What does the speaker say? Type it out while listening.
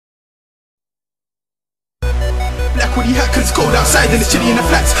black hoodie hat cause it's cold outside and it's chilly in the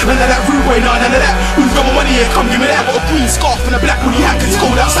flats. None of that rude boy, nah, none of that. Who's got my money here, come give me that. Got a green scarf and a black hoodie hat cause it's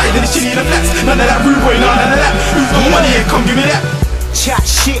cold outside and it's chilly in the flats. None of that rude boy, nah, none of that. Who's got my money here, come give me that. Chat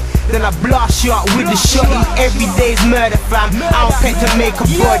shit, then I blast you out with the shotty. Every day's murder, fam. I don't pet to make a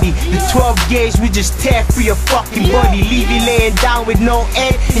body. The 12 gauge, we just tear through your fucking body. Leave you laying down with no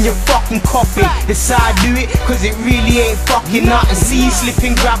head in your fucking coffin. That's how I do it, cause it really ain't fucking nothing. See you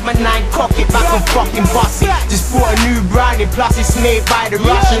slipping, grab my 9, cock it back and fucking bust it. Just bought a new branding, plus it's made by the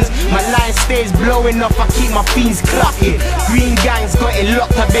Russians. My line stays blowing up, I keep my fiends clucking. Green gang's got it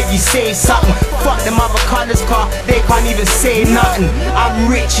locked, I beg you say something. Fuck them other colours, car, they can't even say nothing. I'm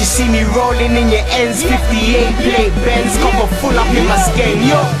rich, you see me rolling in your ends. 58 plate Benz, cover full up in my skin.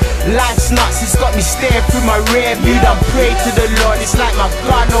 Yo, life's nuts, it's got me staring through my rear view. I pray to the Lord, it's like my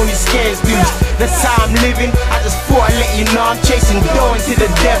God only scares dudes. That's how I'm living, I just thought I'd let you know I'm chasing dough into the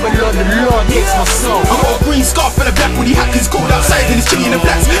devil, Lord, the Lord hits my soul. I got a green scarf and a black hoodie hat cause it's cold outside and it's chilly in the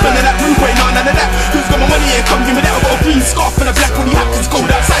flats. None of that rude boy, nah, none of that. Who's got my money here, come give me that. I got a green scarf and a black hoodie hat cause it's cold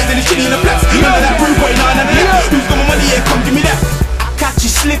outside and it's chilly in the flats. None of that rude boy, nah, none of that. Who's got my money here, come give me that. Catch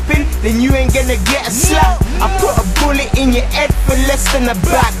you slipping, then you ain't gonna get a slap. I put a bullet in your head for less than a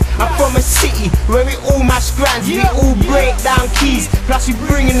bag. I'm from a city where we all mash grands, we all break down keys, plus we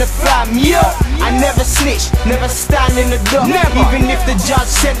bring in the fam. Yo, I never snitch, never stand in the dock. Even if the judge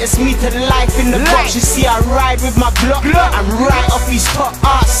sentenced me to life in the box. You see I ride with my Glock, I'm right off his top,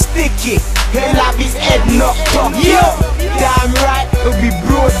 sticky. He'll have his head knocked off. Yo, damn right, it'll be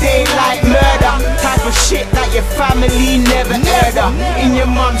broad daylight murder. Type of shit that your family never heard of. In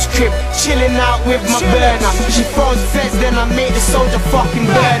your mum's crib, chilling out with my burner. She phones feds, then I make the soldier fucking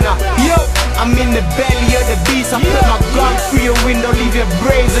burner. Yo, I'm in the belly of the beast. I put my gun through your window, leave your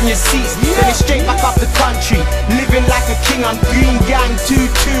brains on your seats. Then it's straight back up the country, living like a king. I'm green gang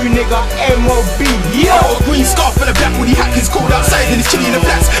 2-2, nigga, MOB. Yo, I got a green scarf and a black hoodie hat cause it's cold outside and it's chilly in the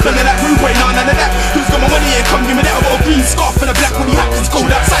flats. None of that rude boy, nah, none of that. Who's got my money here, come give me that. I got a green scarf and a black hoodie hat cause it's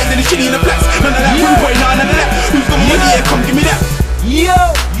cold outside and it's chilly in the flats. None of that rude boy, nah, none of that. Who's got my money here, come give me that. Yo,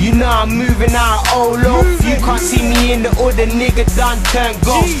 you know I'm moving out Olo. You can't see me in the order, nigga done turned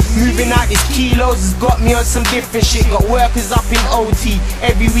gold. Moving out these kilos has got me on some different shit. Got workers up in OT,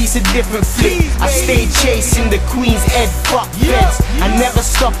 every week's a different flick. I stay chasing the Queen's head, fuck feds. I never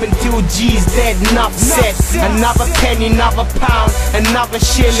stop until G's dead, enough said. Another penny, another pound, another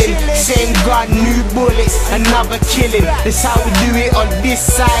shilling. Same gun, new bullets, another killing. That's how we do it on this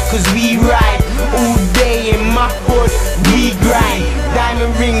side, cause we ride all day in my hood, we grind.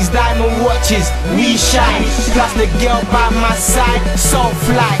 Diamond rings, diamond watches, we shine. Plus the girl by my side, so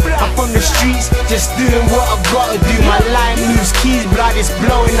fly. I'm from the streets, just doing what I gotta do. My line moves, keys blood is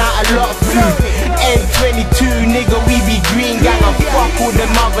blowing out a lot of food. N22 nigga, we be green gang. I fuck all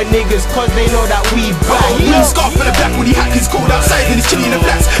them other niggas cause they know that we bang. Green scarf and a black hoodie